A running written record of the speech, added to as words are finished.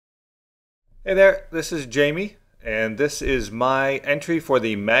Hey there, this is Jamie, and this is my entry for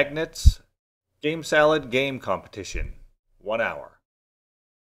the Magnets Gamesalad game competition. 1 hour.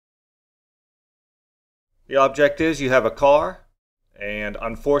 The object is you have a car, and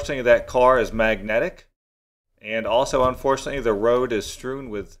unfortunately that car is magnetic, and also unfortunately the road is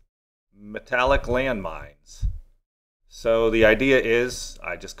strewn with metallic landmines. So the idea is,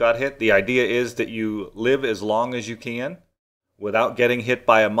 I just got hit, the idea is that you live as long as you can without getting hit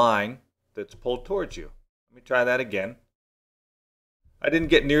by a mine that's pulled towards you. Let me try that again. I didn't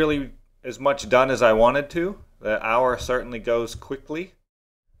get nearly as much done as I wanted to. The hour certainly goes quickly.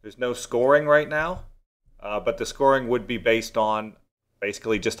 There's no scoring right now, but the scoring would be based on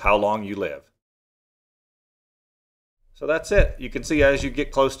basically just how long you live. So that's it. You can see as you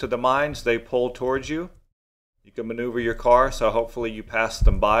get close to the mines, they pull towards you. You can maneuver your car, so hopefully you pass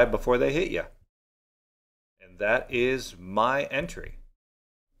them by before they hit you. And that is my entry.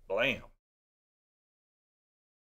 Blam.